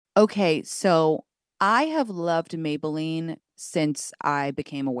Okay, so I have loved Maybelline since I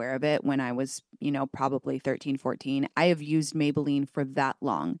became aware of it when I was, probably 13, 14. I have used Maybelline for that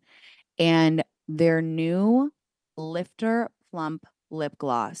long. And their new Lifter Plump lip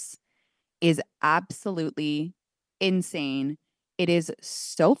gloss is absolutely insane. It is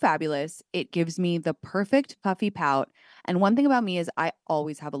so fabulous. It gives me the perfect puffy pout. And one thing about me is I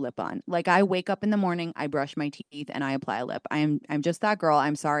always have a lip on. Like I wake up in the morning, I brush my teeth and I apply a lip. I'm just that girl.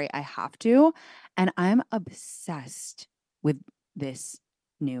 I'm sorry, I have to. And I'm obsessed with this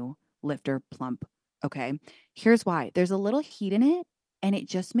new Lifter Plump. Okay. Here's why. There's a little heat in it and it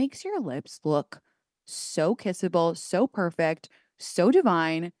just makes your lips look so kissable, so perfect, so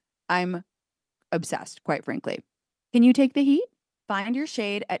divine. I'm obsessed, quite frankly. Can you take the heat? Find your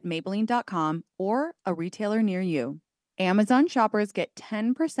shade at Maybelline.com or a retailer near you. Amazon shoppers get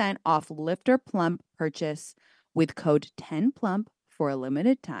 10% off Lifter Plump purchase with code 10PLUMP for a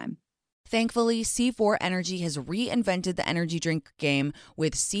limited time. Thankfully, C4 Energy has reinvented the energy drink game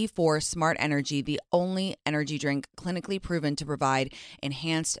with C4 Smart Energy, the only energy drink clinically proven to provide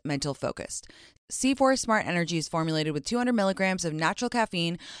enhanced mental focus. C4 Smart Energy is formulated with 200 milligrams of natural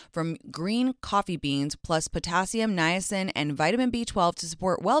caffeine from green coffee beans, plus potassium, niacin, and vitamin B12 to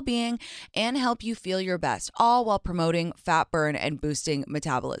support well-being and help you feel your best, all while promoting fat burn and boosting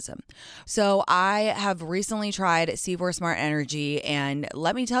metabolism. So I have recently tried C4 Smart Energy, and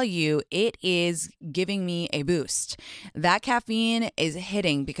let me tell you, it is giving me a boost. That caffeine is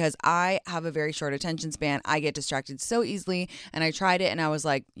hitting because I have a very short attention span. I get distracted so easily, and I tried it and I was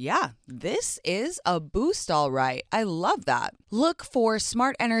like, yeah, this is a boost, all right. I love that. Look for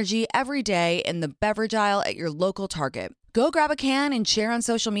Smart Energy every day in the beverage aisle at your local Target. Go grab a can and share on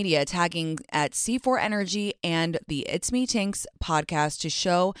social media, tagging at C4 Energy and the It's Me Tinks podcast to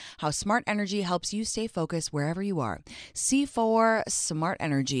show how Smart Energy helps you stay focused wherever you are. C4 Smart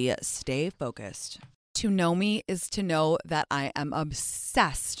Energy, stay focused. To know me is to know that I am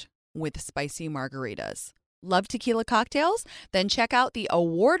obsessed with spicy margaritas. Love tequila cocktails? Then check out the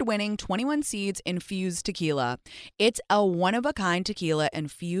award-winning 21 Seeds Infused Tequila. It's a one-of-a-kind tequila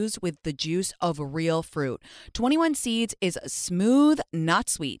infused with the juice of real fruit. 21 Seeds is smooth, not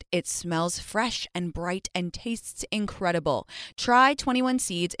sweet. It smells fresh and bright and tastes incredible. Try 21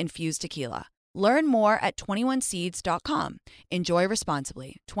 Seeds Infused Tequila. Learn more at 21seeds.com. Enjoy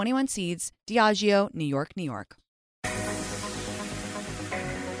responsibly. 21 Seeds, Diageo, New York, New York.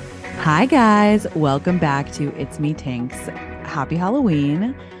 Hi, guys. Welcome back to It's Me Tinks. Happy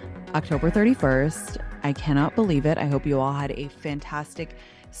Halloween, October 31st. I cannot believe it. I hope you all had a fantastic,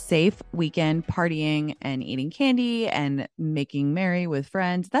 safe weekend partying and eating candy and making merry with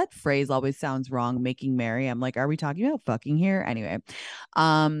friends. That phrase always sounds wrong, making merry. I'm like, are we talking about fucking here? Anyway,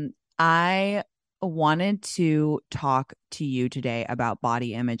 I wanted to talk to you today about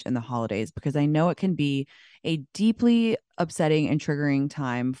body image in the holidays because I know it can be a deeply upsetting and triggering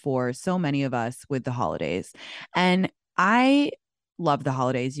time for so many of us with the holidays. And I love the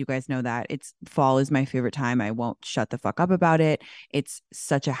holidays. You guys know that. It's fall is my favorite time. I won't shut the fuck up about it. It's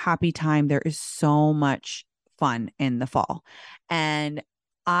such a happy time. There is so much fun in the fall. And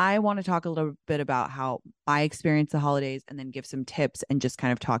I want to talk a little bit about how I experience the holidays and then give some tips and just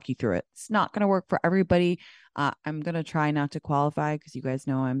kind of talk you through it. It's not going to work for everybody. I'm going to try not to qualify because you guys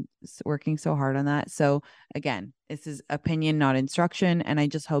know I'm working so hard on that. So, again, this is opinion, not instruction. And I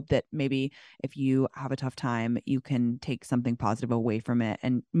just hope that maybe if you have a tough time, you can take something positive away from it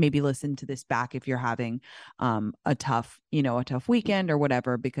and maybe listen to this back if you're having a tough weekend or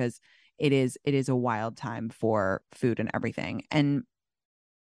whatever, because it is a wild time for food and everything. And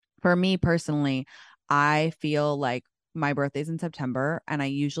for me personally, I feel like my birthday's in September and I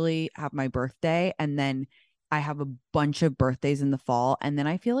usually have my birthday and then I have a bunch of birthdays in the fall and then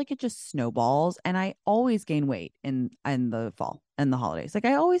I feel like it just snowballs and I always gain weight in the fall and the holidays. Like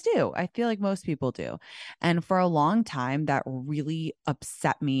I always do. I feel like most people do. And for a long time that really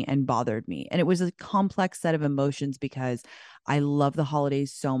upset me and bothered me. And it was a complex set of emotions because I love the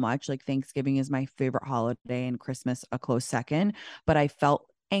holidays so much. Like Thanksgiving is my favorite holiday and Christmas a close second, but I felt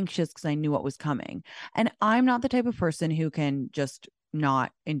anxious because I knew what was coming. And I'm not the type of person who can just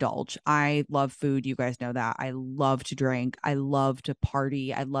not indulge. I love food. You guys know that. I love to drink. I love to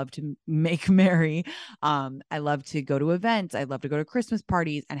party. I love to make merry. I love to go to events. I love to go to Christmas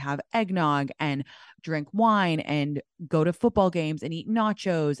parties and have eggnog and drink wine and go to football games and eat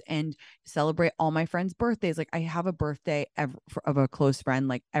nachos and celebrate all my friends' birthdays. Like I have a birthday of a close friend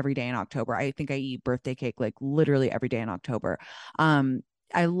like every day in October. I think I eat birthday cake like literally every day in October.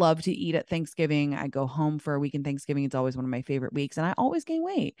 I love to eat at Thanksgiving. I go home for a week in Thanksgiving. It's always one of my favorite weeks. And I always gain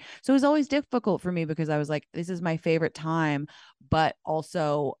weight. So it was always difficult for me because I was like, this is my favorite time, but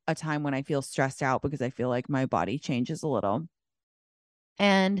also a time when I feel stressed out because I feel like my body changes a little.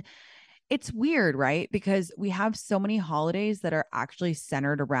 And it's weird, right? Because we have so many holidays that are actually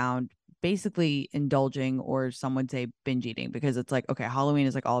centered around basically indulging, or some would say binge eating, because it's like, okay, Halloween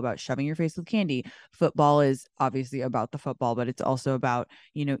is like all about shoving your face with candy. Football is obviously about the football, but it's also about,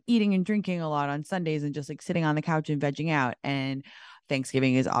 eating and drinking a lot on Sundays and just like sitting on the couch and vegging out. And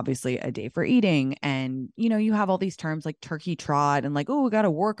Thanksgiving is obviously a day for eating. And, you have all these terms like turkey trot and like, oh, we got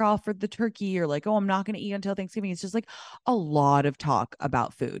to work off for the turkey, or like, oh, I'm not going to eat until Thanksgiving. It's just like a lot of talk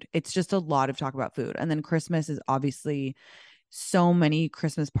about food. It's just a lot of talk about food. And then Christmas is obviously so many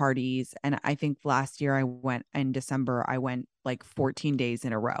Christmas parties. And I think last year I went in December, I went like 14 days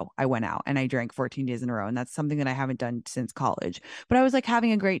in a row. I went out and I drank 14 days in a row. And that's something that I haven't done since college. But I was like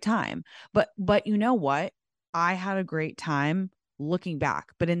having a great time. But you know what? I had a great time looking back.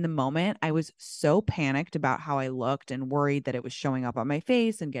 But in the moment, I was so panicked about how I looked and worried that it was showing up on my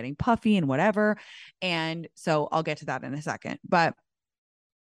face and getting puffy and whatever. And so I'll get to that in a second. But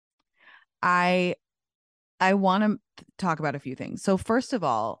I I want to talk about a few things. So first of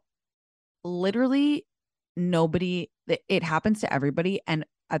all, literally nobody, it happens to everybody, and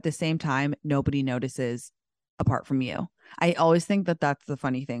at the same time nobody notices apart from you. I always think that that's the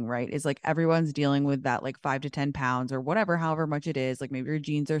funny thing, right? Is like everyone's dealing with that like 5 to 10 pounds or whatever, however much it is, like maybe your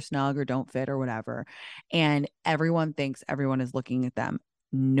jeans are snug or don't fit or whatever, and everyone thinks everyone is looking at them.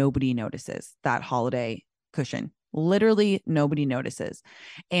 Nobody notices that holiday cushion. Literally nobody notices,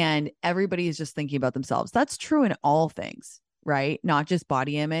 and everybody is just thinking about themselves. That's true in all things, right? Not just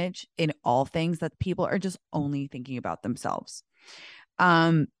body image, in all things, that people are just only thinking about themselves.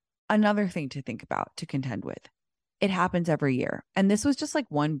 Um, Another thing to think about, to contend with, it happens every year. And this was just like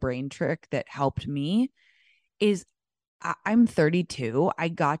one brain trick that helped me is I'm 32. I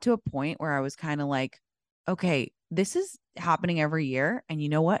got to a point where I was kind of like, okay, this is happening every year. And you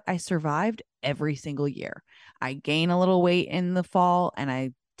know what? I survived every single year. I gain a little weight in the fall and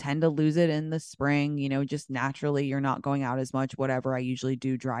I tend to lose it in the spring, just naturally. You're not going out as much, whatever. I usually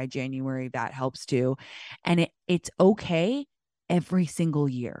do dry January. That helps too. And it's okay every single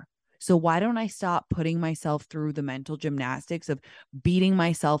year. So why don't I stop putting myself through the mental gymnastics of beating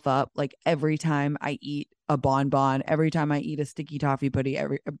myself up like every time I eat a bonbon, every time I eat a sticky toffee pudding,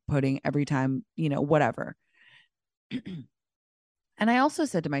 every time, whatever. And I also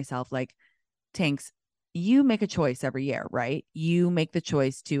said to myself, like, Tanks, you make a choice every year, right? You make the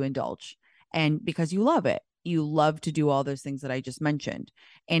choice to indulge. And because you love it, you love to do all those things that I just mentioned.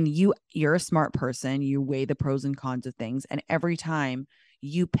 And you're a smart person. You weigh the pros and cons of things. And every time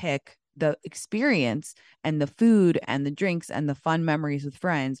you pick the experience and the food and the drinks and the fun memories with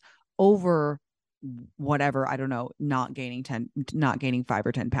friends over whatever, I don't know, not gaining 5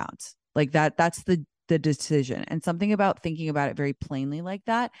 or 10 pounds. Like that's the decision. And something about thinking about it very plainly like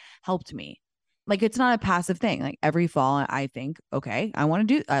that helped me. Like it's not a passive thing. Like every fall I think, okay, I want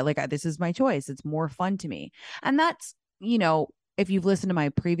to do this is my choice. It's more fun to me. And that's, if you've listened to my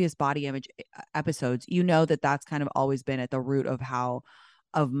previous body image episodes, that that's kind of always been at the root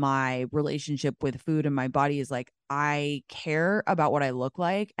of my relationship with food and my body. Is like I care about what I look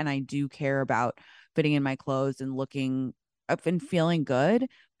like, and I do care about fitting in my clothes and looking up and feeling good.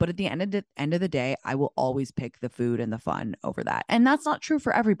 But at the end of the day, I will always pick the food and the fun over that. And that's not true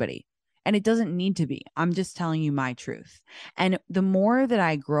for everybody. And it doesn't need to be. I'm just telling you my truth. And the more that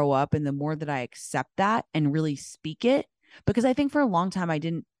I grow up and the more that I accept that and really speak it, because I think for a long time I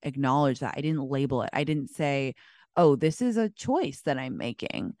didn't acknowledge that. I didn't label it. I didn't say, oh, this is a choice that I'm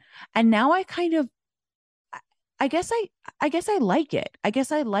making. And now I kind of, I guess I like it. I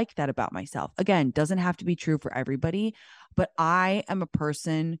guess I like that about myself. Again, doesn't have to be true for everybody, but I am a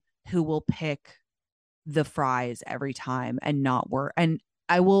person who will pick the fries every time and not worry. And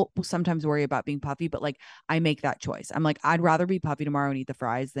I will sometimes worry about being puffy, but like I make that choice. I'm like, I'd rather be puffy tomorrow and eat the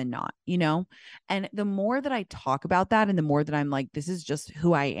fries than not, And the more that I talk about that and the more that I'm like, this is just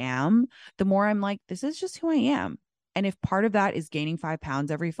who I am, the more I'm like, this is just who I am. And if part of that is gaining 5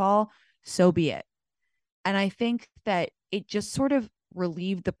 pounds every fall, so be it. And I think that it just sort of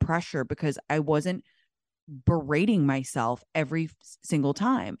relieved the pressure because I wasn't berating myself every single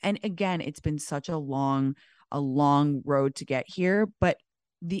time. And again, it's been such a long road to get here. But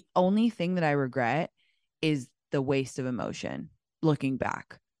the only thing that I regret is the waste of emotion looking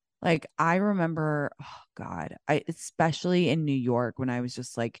back. Like I remember, oh God, especially in New York when I was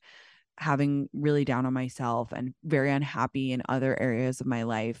just like having really down on myself and very unhappy in other areas of my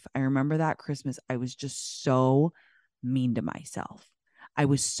life. I remember that Christmas, I was just so mean to myself. I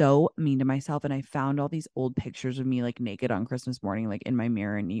was so mean to myself. And I found all these old pictures of me like naked on Christmas morning, like in my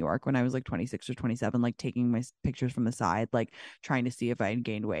mirror in New York when I was like 26 or 27, like taking my pictures from the side, like trying to see if I had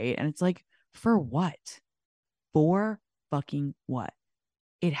gained weight. And it's like, for what? For fucking what?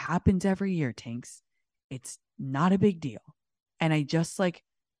 It happens every year, Tinks. It's not a big deal. And I just like,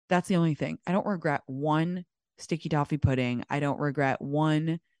 that's the only thing. I don't regret one sticky toffee pudding. I don't regret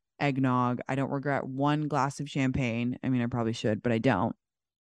one eggnog. I don't regret one glass of champagne. I mean, I probably should, but I don't.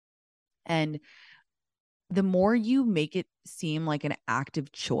 And the more you make it seem like an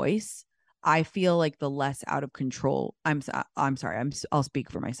active choice, I feel like the less out of control. I'm sorry. I'll speak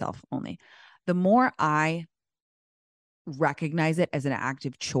for myself only. The more I recognize it as an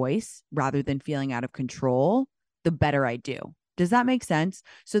active choice rather than feeling out of control, the better I do. Does that make sense?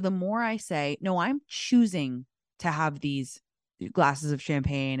 So the more I say, no, I'm choosing to have these glasses of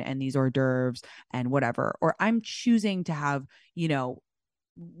champagne and these hors d'oeuvres and whatever, or I'm choosing to have, you know,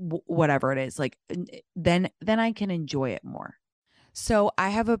 whatever it is, like, then I can enjoy it more. So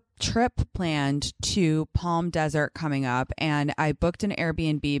I have a trip planned to Palm Desert coming up, and I booked an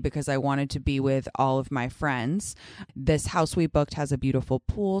Airbnb because I wanted to be with all of my friends. This house we booked has a beautiful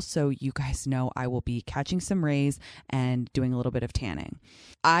pool, so you guys know I will be catching some rays and doing a little bit of tanning.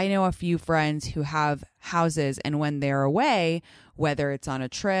 I know a few friends who have houses, and when they're away, whether it's on a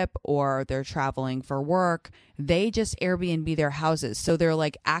trip or they're traveling for work, they just Airbnb their houses. So they're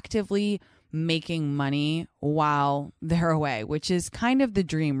like actively making money while they're away, which is kind of the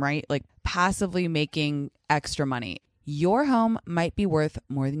dream, right? Like passively making extra money. Your home might be worth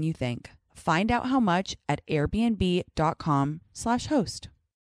more than you think. Find out how much at airbnb.com/host.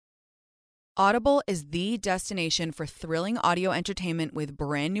 Audible is the destination for thrilling audio entertainment with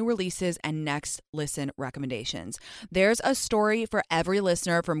brand new releases and next listen recommendations. There's a story for every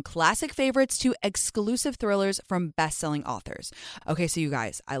listener, from classic favorites to exclusive thrillers from best-selling authors. Okay, so you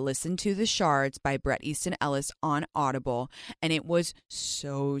guys, I listened to The Shards by Bret Easton Ellis on Audible, and it was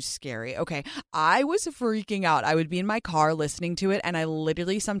so scary. Okay, I was freaking out. I would be in my car listening to it, and I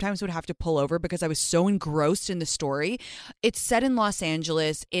literally sometimes would have to pull over because I was so engrossed in the story. It's set in Los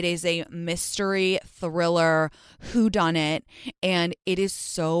Angeles. It is a mystery thriller whodunit, and it is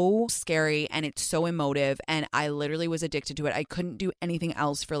so scary and it's so emotive, and I literally was addicted to it. I couldn't do anything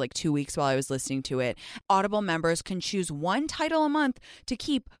else for like 2 weeks while I was listening to it. Audible members can choose one title a month to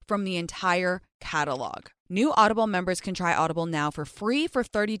keep from the entire catalog. New Audible members can try Audible now for free for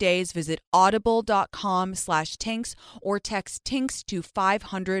 30 days. Visit audible.com/Tinks or text Tinks to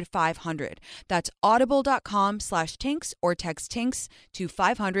 500-500. That's audible.com/Tinks or text Tinks to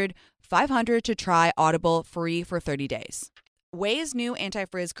 500-500 to try Audible free for 30 days. Ouai's new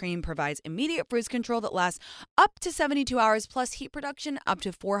anti-frizz cream provides immediate frizz control that lasts up to 72 hours plus heat production up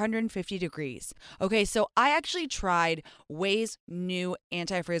to 450 degrees. Okay, so I actually tried Ouai's new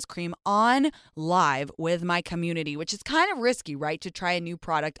anti-frizz cream on live with my community, which is kind of risky, right? To try a new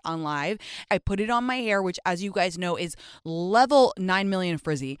product on live. I put it on my hair, which, as you guys know, is level 9 million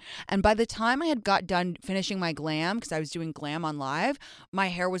frizzy. And by the time I had got done finishing my glam, because I was doing glam on live, my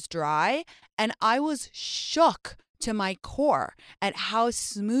hair was dry and I was shook to my core at how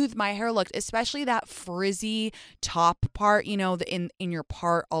smooth my hair looked, especially that frizzy top part, you know, in your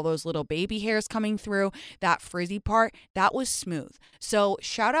part, all those little baby hairs coming through, that frizzy part, that was smooth. So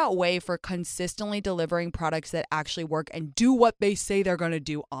shout out Ouai for consistently delivering products that actually work and do what they say they're going to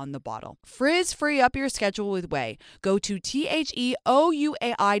do on the bottle. Frizz free up your schedule with Ouai. Go to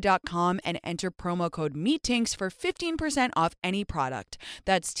THEOUAI.com and enter promo code MEETINKS for 15% off any product.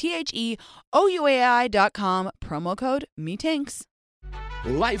 That's THEOUAI.com, promo code MEETINKS.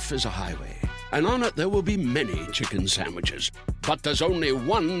 Life is a highway, and on it there will be many chicken sandwiches. But there's only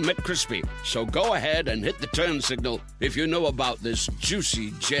one McCrispy. So go ahead and hit the turn signal if you know about this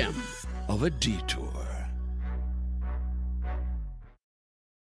juicy gem of a detour.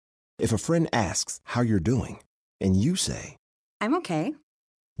 If a friend asks how you're doing, and you say, I'm okay.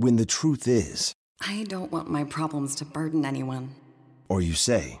 When the truth is, I don't want my problems to burden anyone. Or you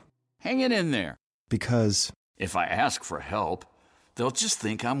say, hang it in there. Because if I ask for help, they'll just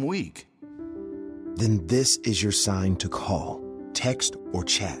think I'm weak. Then this is your sign to call, text, or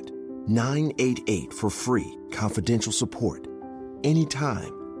chat 988 for free, confidential support.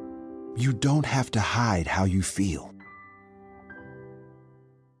 Anytime. You don't have to hide how you feel.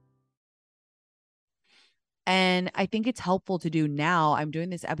 And I think it's helpful to do now. I'm doing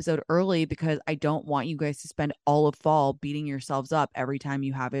this episode early because I don't want you guys to spend all of fall beating yourselves up every time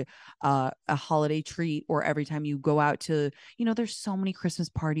you have a holiday treat, or every time you go out to, you know, there's so many Christmas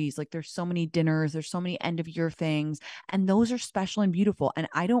parties, like there's so many dinners, there's so many end of year things, and those are special and beautiful. And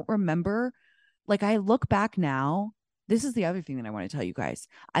I don't remember, like I look back now, This is the other thing that I want to tell you guys.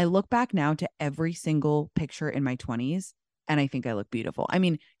 I look back now to every single picture in my 20s and I think I look beautiful. I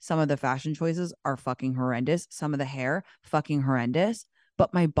mean, some of the fashion choices are fucking horrendous. Some of the hair, fucking horrendous.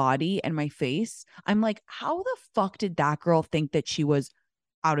 But my body and my face, I'm like, how the fuck did that girl think that she was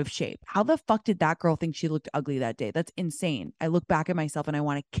out of shape? How the fuck did that girl think she looked ugly that day? That's insane. I look back at myself and I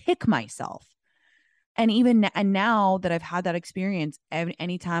want to kick myself. And now that I've had that experience,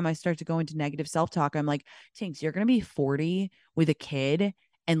 anytime I start to go into negative self-talk, I'm like, Tinks, you're going to be 40 with a kid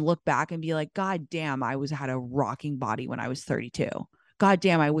and look back and be like, God damn, had a rocking body when I was 32. God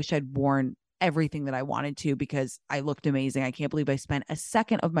damn, I wish I'd worn everything that I wanted to because I looked amazing. I can't believe I spent a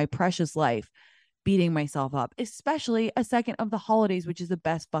second of my precious life beating myself up, especially a second of the holidays, which is the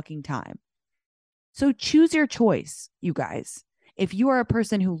best fucking time. So choose your choice, you guys. If you are a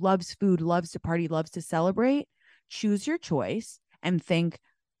person who loves food, loves to party, loves to celebrate, choose your choice and think,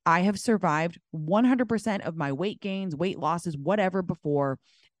 I have survived 100% of my weight gains, weight losses, whatever before.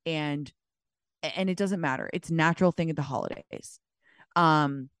 And it doesn't matter. It's a natural thing at the holidays.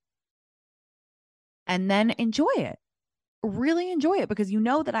 And then enjoy it. Really enjoy it, because you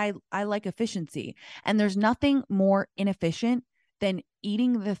know that I like efficiency, and there's nothing more inefficient than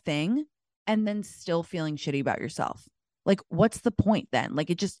eating the thing and then still feeling shitty about yourself. Like, what's the point then?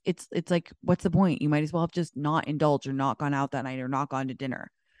 Like, it's like, what's the point? You might as well have just not indulged or not gone out that night or not gone to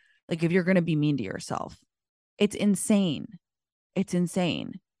dinner. Like, if you're going to be mean to yourself, it's insane. It's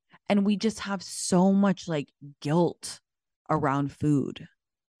insane. And we just have so much like guilt around food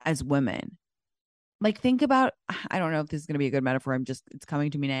as women. Like, think about, I don't know if this is going to be a good metaphor. It's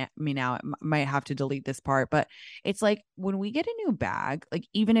coming to me now. I might have to delete this part, but it's like when we get a new bag, like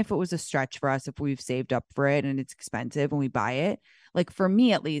even if it was a stretch for us, if we've saved up for it and it's expensive and we buy it, like for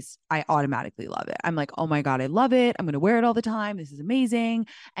me, at least, I automatically love it. I'm like, oh my God, I love it. I'm going to wear it all the time. This is amazing.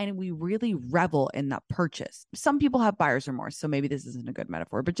 And we really revel in that purchase. Some people have buyer's remorse, so maybe this isn't a good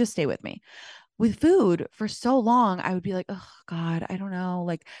metaphor, but just stay with me. With food, for so long, I would be like, oh God, I don't know.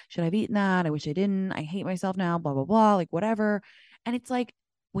 Like, should I have eaten that? I wish I didn't. I hate myself now, blah, blah, blah, like whatever. And it's like,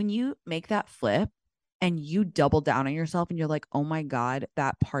 when you make that flip and you double down on yourself and you're like, oh my God,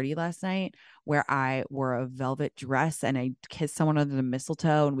 that party last night where I wore a velvet dress and I kissed someone under the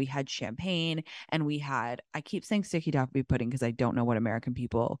mistletoe and we had champagne and I keep saying sticky toffee pudding because I don't know what American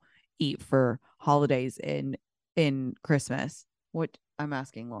people eat for holidays in Christmas. What I'm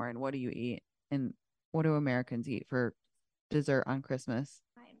asking, Lauren, what do you eat? And what do Americans eat for dessert on Christmas?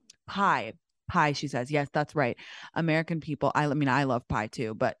 Pie. She says. Yes, that's right. American people. I mean, I love pie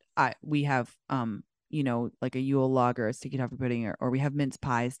too, but we have, like a Yule log or a sticky toffee pudding, or we have mince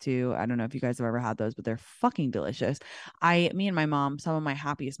pies too. I don't know if you guys have ever had those, but they're fucking delicious. Me and my mom, some of my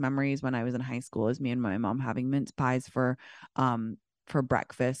happiest memories when I was in high school is me and my mom having mince pies for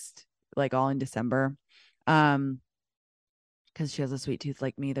breakfast, like all in December. Because she has a sweet tooth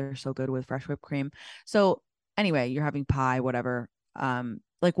like me. They're so good with fresh whipped cream. So anyway, you're having pie, whatever.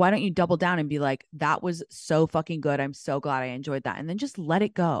 Like, why don't you double down and be like, that was so fucking good. I'm so glad I enjoyed that. And then just let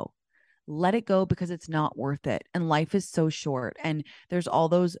it go. Let it go, because it's not worth it. And life is so short. And there's all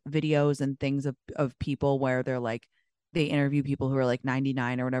those videos and things of people where they're like, they interview people who are like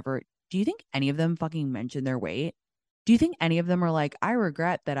 99 or whatever. Do you think any of them fucking mention their weight? Do you think any of them are like, I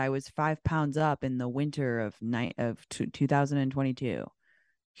regret that I was 5 pounds up in the winter of 2022?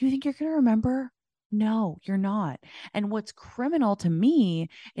 Do you think you're going to remember? No, you're not. And what's criminal to me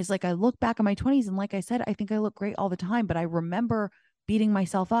is, like, I look back at my 20s and, like I said, I think I look great all the time, but I remember beating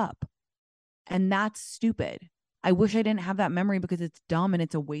myself up. And that's stupid. I wish I didn't have that memory, because it's dumb and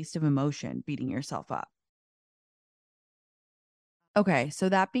it's a waste of emotion, beating yourself up. Okay, so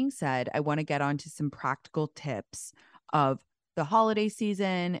that being said, I want to get on to some practical tips of the holiday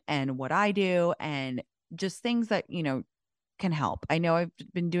season and what I do, and just things that, can help. I know I've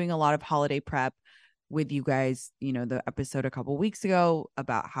been doing a lot of holiday prep with you guys, the episode a couple weeks ago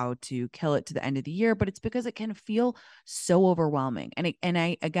about how to kill it to the end of the year, but it's because it can feel so overwhelming.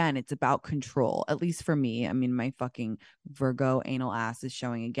 Again, it's about control, at least for me. I mean, my fucking Virgo anal ass is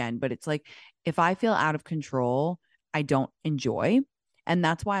showing again, but it's like, if I feel out of control, I don't enjoy. And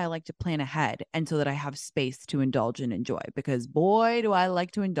that's why I like to plan ahead, and so that I have space to indulge and enjoy, because boy, do I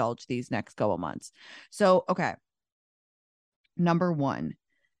like to indulge these next couple months. So, okay. Number 1,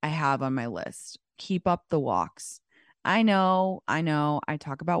 I have on my list, keep up the walks. I know, I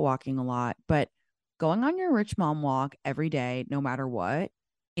talk about walking a lot, but going on your rich mom walk every day, no matter what,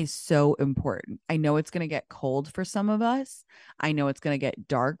 is so important. I know it's going to get cold for some of us. I know it's going to get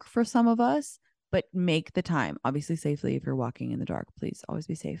dark for some of us, but make the time, obviously safely. If you're walking in the dark, please always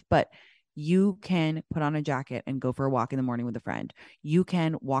be safe, but You can put on a jacket and go for a walk in the morning with a friend. You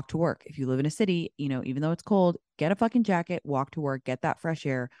can walk to work. If you live in a city, you know, even though it's cold, get a fucking jacket, walk to work, get that fresh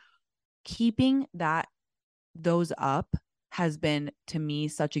air. Keeping those up has been, to me,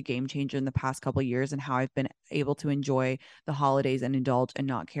 such a game changer in the past couple of years, and how I've been able to enjoy the holidays and indulge and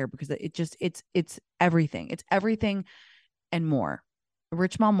not care, because it's everything. It's everything and more.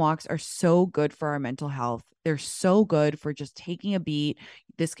 Rich Mom Walks are so good for our mental health. They're so good for just taking a beat.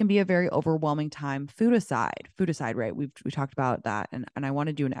 This can be a very overwhelming time. Food aside, right? We talked about that. And I want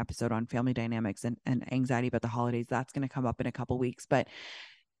to do an episode on family dynamics and anxiety about the holidays. That's going to come up in a couple weeks. But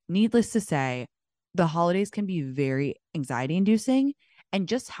needless to say, the holidays can be very anxiety inducing. And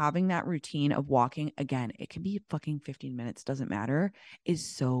just having that routine of walking, again, it can be fucking 15 minutes, doesn't matter, is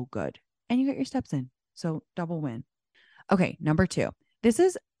so good. And you get your steps in. So double win. Okay, number 2. This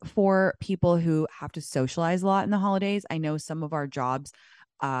is for people who have to socialize a lot in the holidays. I know some of our jobs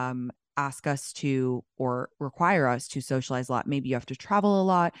ask us to, or require us to, socialize a lot. Maybe you have to travel a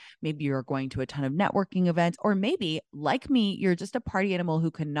lot. Maybe you're going to a ton of networking events, or maybe, like me, you're just a party animal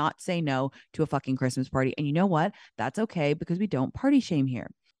who cannot say no to a fucking Christmas party. And you know what? That's okay, because we don't party shame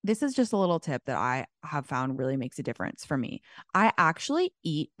here. This is just a little tip that I have found really makes a difference for me. I actually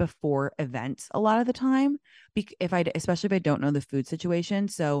eat before events a lot of the time, especially if I don't know the food situation.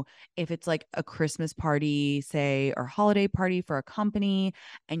 So if it's like a Christmas party, say, or holiday party for a company,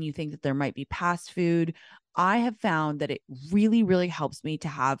 and you think that there might be past food, I have found that it really, really helps me to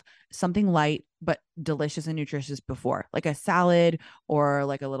have something light but delicious and nutritious before, like a salad or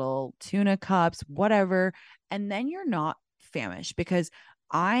like a little tuna cups, whatever. And then you're not famished, because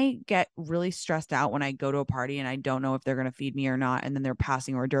I get really stressed out when I go to a party and I don't know if they're going to feed me or not. And then they're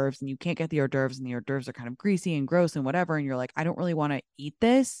passing hors d'oeuvres, and you can't get the hors d'oeuvres, and the hors d'oeuvres are kind of greasy and gross and whatever. And you're like, I don't really want to eat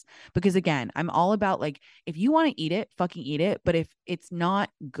this, because again, I'm all about, like, if you want to eat it, fucking eat it. But if it's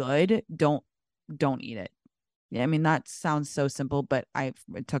not good, don't eat it. Yeah, I mean, that sounds so simple, but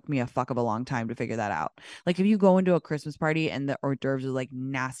it took me a fuck of a long time to figure that out. Like, if you go into a Christmas party and the hors d'oeuvres are like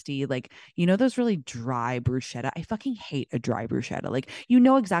nasty, like, you know, those really dry bruschetta. I fucking hate a dry bruschetta. Like, you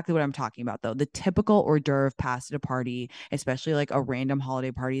know exactly what I'm talking about, though. The typical hors d'oeuvre passed at a party, especially like a random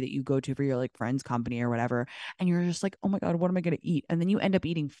holiday party that you go to for your like friend's company or whatever. And you're just like, oh my God, what am I going to eat? And then you end up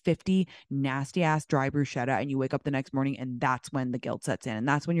eating 50 nasty ass dry bruschetta, and you wake up the next morning, and that's when the guilt sets in. And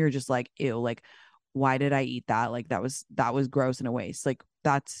that's when you're just like, ew, like, why did I eat that? Like, that was gross and a waste. Like,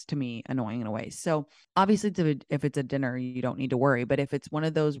 that's, to me, annoying and a waste. So obviously, if it's a dinner, you don't need to worry. But if it's one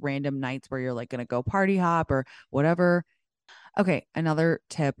of those random nights where you're like going to go party hop or whatever. Okay, another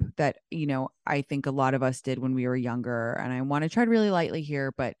tip that, you know, I think a lot of us did when we were younger, and I want to tread really lightly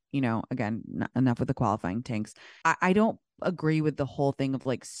here, but, you know, again, enough with the qualifying tanks. I don't agree with the whole thing of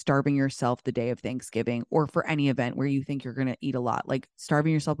like starving yourself the day of Thanksgiving, or for any event where you think you're going to eat a lot, like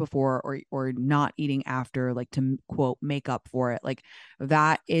starving yourself before, or not eating after, like to quote make up for it. Like,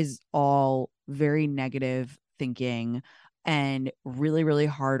 that is all very negative thinking, and really, really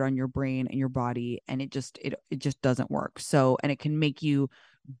hard on your brain and your body. And it just doesn't work. So, and it can make you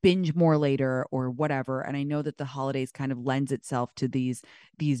binge more later or whatever. And I know that the holidays kind of lends itself to these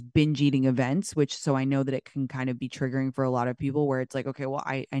binge eating events, which, so I know that it can kind of be triggering for a lot of people, where it's like, okay, well,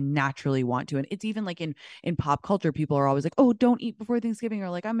 I naturally want to. And it's even like in pop culture, people are always like, oh, don't eat before Thanksgiving, or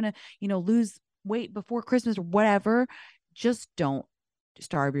like, I'm going to, you know, lose weight before Christmas or whatever. Just don't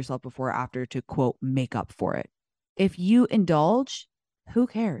starve yourself before or after to quote make up for it. If you indulge, who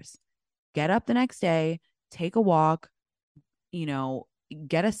cares? Get up the next day, take a walk, you know,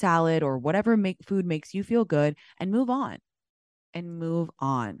 get a salad or whatever food makes you feel good, and move on.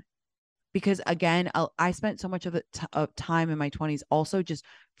 Because again, I spent so much of time in my 20s also just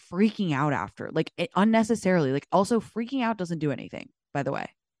freaking out after, like, unnecessarily. Like, also, freaking out doesn't do anything, by the way.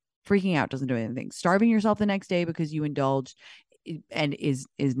 Freaking out doesn't do anything. Starving yourself the next day because you indulged and is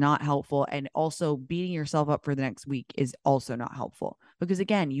not helpful. And also beating yourself up for the next week is also not helpful, because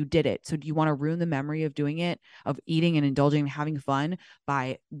again, you did it. So do you want to ruin the memory of doing it, of eating and indulging and having fun,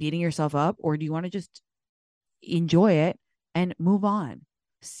 by beating yourself up? Or do you want to just enjoy it and move on?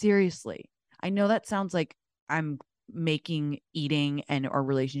 Seriously. I know that sounds like I'm making eating and our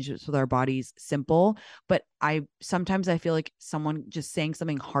relationships with our bodies simple, but sometimes I feel like someone just saying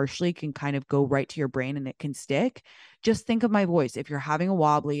something harshly can kind of go right to your brain and it can stick. Just think of my voice. If you're having a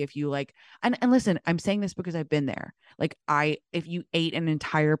wobbly, if you like, and listen, I'm saying this because I've been there. Like, if you ate an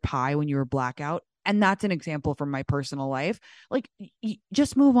entire pie when you were blackout, and that's an example from my personal life, like,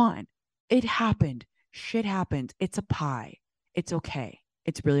 just move on. It happened. Shit happened. It's a pie. It's okay.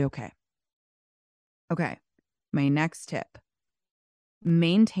 It's really okay. Okay. My next tip: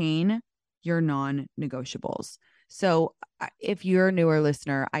 maintain your non-negotiables. So if you're a newer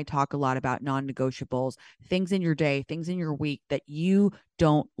listener, I talk a lot about non-negotiables, things in your day, things in your week that you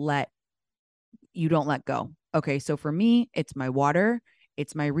don't let go. Okay. So for me, it's my water,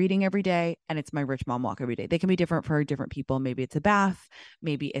 it's my reading every day, and it's my rich mom walk every day. They can be different for different people. Maybe it's a bath,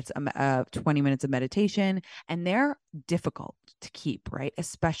 maybe it's 20 minutes of meditation, and they're difficult to keep, right?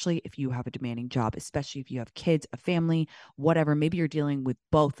 Especially if you have a demanding job, especially if you have kids, a family, whatever. Maybe you're dealing with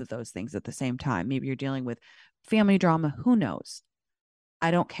both of those things at the same time. Maybe you're dealing with family drama. Who knows?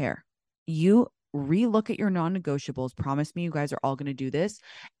 I don't care. You relook at your non-negotiables. Promise me you guys are all going to do this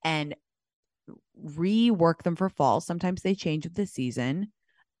and rework them for fall. Sometimes they change with the season,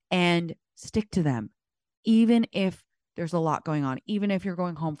 and stick to them. Even if there's a lot going on, even if you're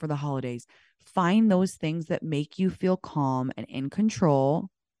going home for the holidays, find those things that make you feel calm and in control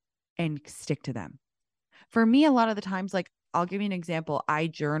and stick to them. For me, a lot of the times, like I'll give you an example. I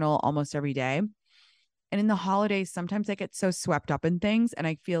journal almost every day. And in the holidays, sometimes I get so swept up in things and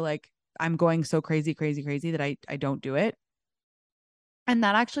I feel like I'm going so crazy that I don't do it. And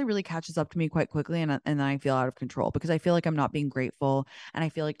that actually really catches up to me quite quickly. And then I feel out of control because I feel like I'm not being grateful and I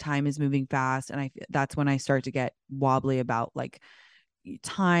feel like time is moving fast. And that's when I start to get wobbly about like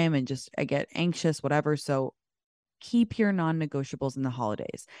time and just I get anxious, whatever. So keep your non-negotiables in the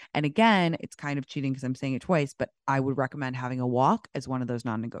holidays. And again, it's kind of cheating because I'm saying it twice, but I would recommend having a walk as one of those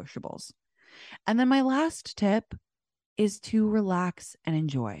non-negotiables. And then my last tip is to relax and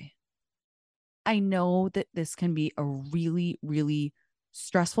enjoy. I know that this can be a really, really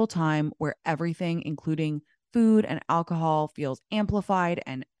stressful time where everything, including food and alcohol, feels amplified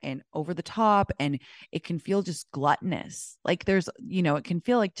and over the top, and it can feel just gluttonous. Like there's, it can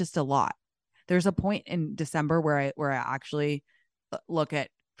feel like just a lot. There's a point in December where I actually look at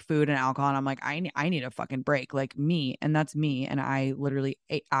food and alcohol and I'm like, I need a fucking break, like me, and that's me, and I literally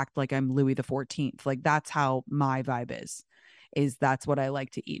act like I'm Louis the 14th. Like that's how my vibe is that's what I like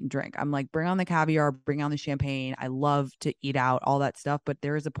to eat and drink. I'm like, bring on the caviar, bring on the champagne. I love to eat out, all that stuff. But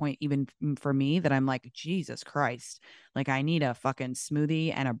there is a point, even for me, that I'm like, Jesus Christ, like I need a fucking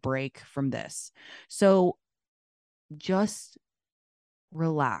smoothie and a break from this. So just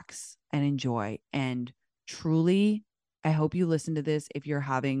relax and enjoy. And truly, I hope you listen to this if you're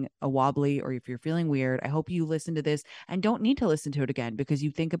having a wobbly or if you're feeling weird. I hope you listen to this and don't need to listen to it again because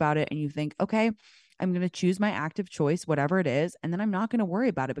you think about it and you think, okay, I'm going to choose my active choice, whatever it is. And then I'm not going to worry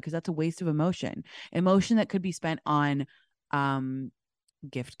about it because that's a waste of emotion that could be spent on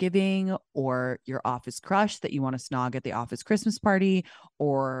gift giving or your office crush that you want to snog at the office Christmas party,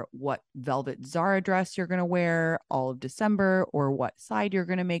 or what velvet Zara dress you're going to wear all of December, or what side you're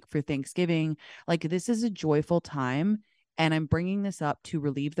going to make for Thanksgiving. Like this is a joyful time. And I'm bringing this up to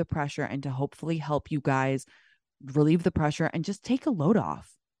relieve the pressure and to hopefully help you guys relieve the pressure and just take a load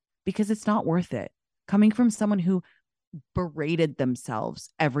off because it's not worth it. Coming from someone who berated themselves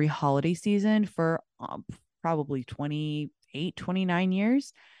every holiday season for probably 28, 29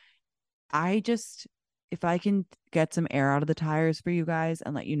 years, if I can get some air out of the tires for you guys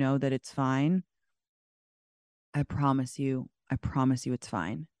and let you know that it's fine, I promise you it's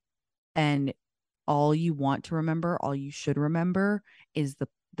fine. And all you want to remember, all you should remember is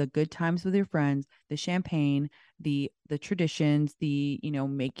the good times with your friends, the champagne, the traditions,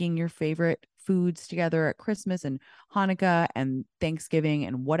 making your favorite foods together at Christmas and Hanukkah and Thanksgiving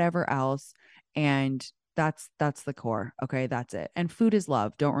and whatever else. And that's the core. Okay. That's it. And food is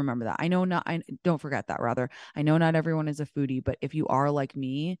love. Don't remember that. Don't forget that rather. I know not everyone is a foodie, but if you are like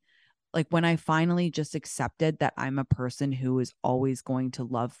me, like when I finally just accepted that I'm a person who is always going to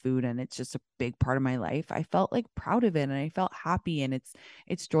love food and it's just a big part of my life, I felt like proud of it and I felt happy, and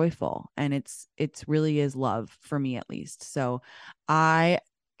it's joyful, and it's really is love for me at least. So I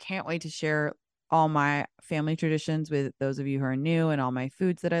can't wait to share all my family traditions with those of you who are new and all my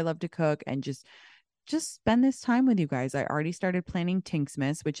foods that I love to cook, and just spend this time with you guys. I already started planning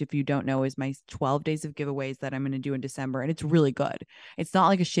Tinksmas, which if you don't know is my 12 days of giveaways that I'm going to do in December. And it's really good. It's not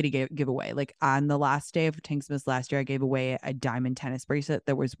like a shitty giveaway. Like on the last day of Tinksmas last year, I gave away a diamond tennis bracelet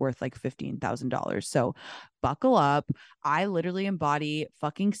that was worth like $15,000. So buckle up. I literally embody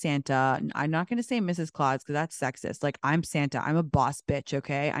fucking Santa. I'm not going to say Mrs. Claus because that's sexist. Like I'm Santa. I'm a boss bitch.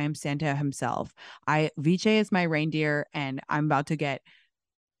 Okay. I am Santa himself. Vijay is my reindeer, and I'm about to get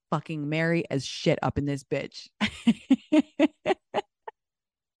fucking merry as shit up in this bitch.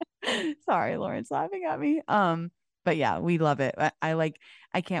 Sorry, Lauren's laughing at me. But yeah, we love it. I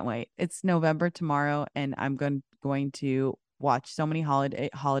can't wait. It's November tomorrow, and I'm going to watch so many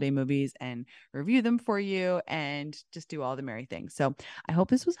holiday movies and review them for you and just do all the merry things. So I hope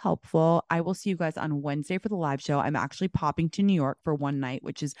this was helpful. I will see you guys on Wednesday for the live show. I'm actually popping to New York for one night,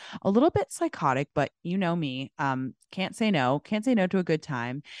 which is a little bit psychotic, but you know me, can't say no to a good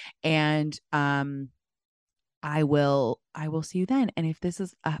time. And I will see you then. And if this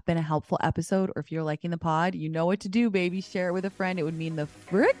has been a helpful episode, or if you're liking the pod, you know what to do, baby. Share it with a friend. It would mean the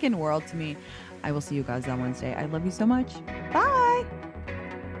frickin' world to me. I will see you guys on Wednesday. I love you so much. Bye.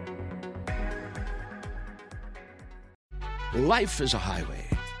 Life is a highway,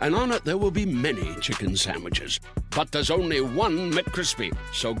 and on it there will be many chicken sandwiches. But there's only one McCrispy.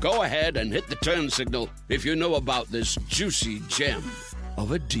 So go ahead and hit the turn signal if you know about this juicy gem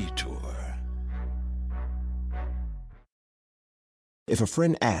of a detour. If a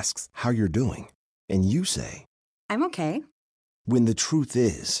friend asks how you're doing, and you say, I'm okay. when the truth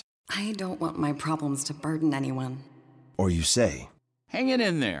is, I don't want my problems to burden anyone. or you say, Hang it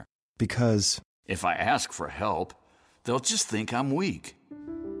in there. because, If I ask for help, they'll just think I'm weak.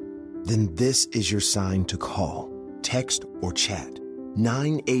 then this is your sign to call, text, or chat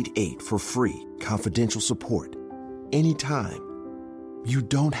 988 for free, confidential support. Anytime. You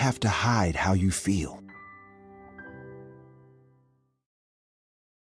don't have to hide how you feel.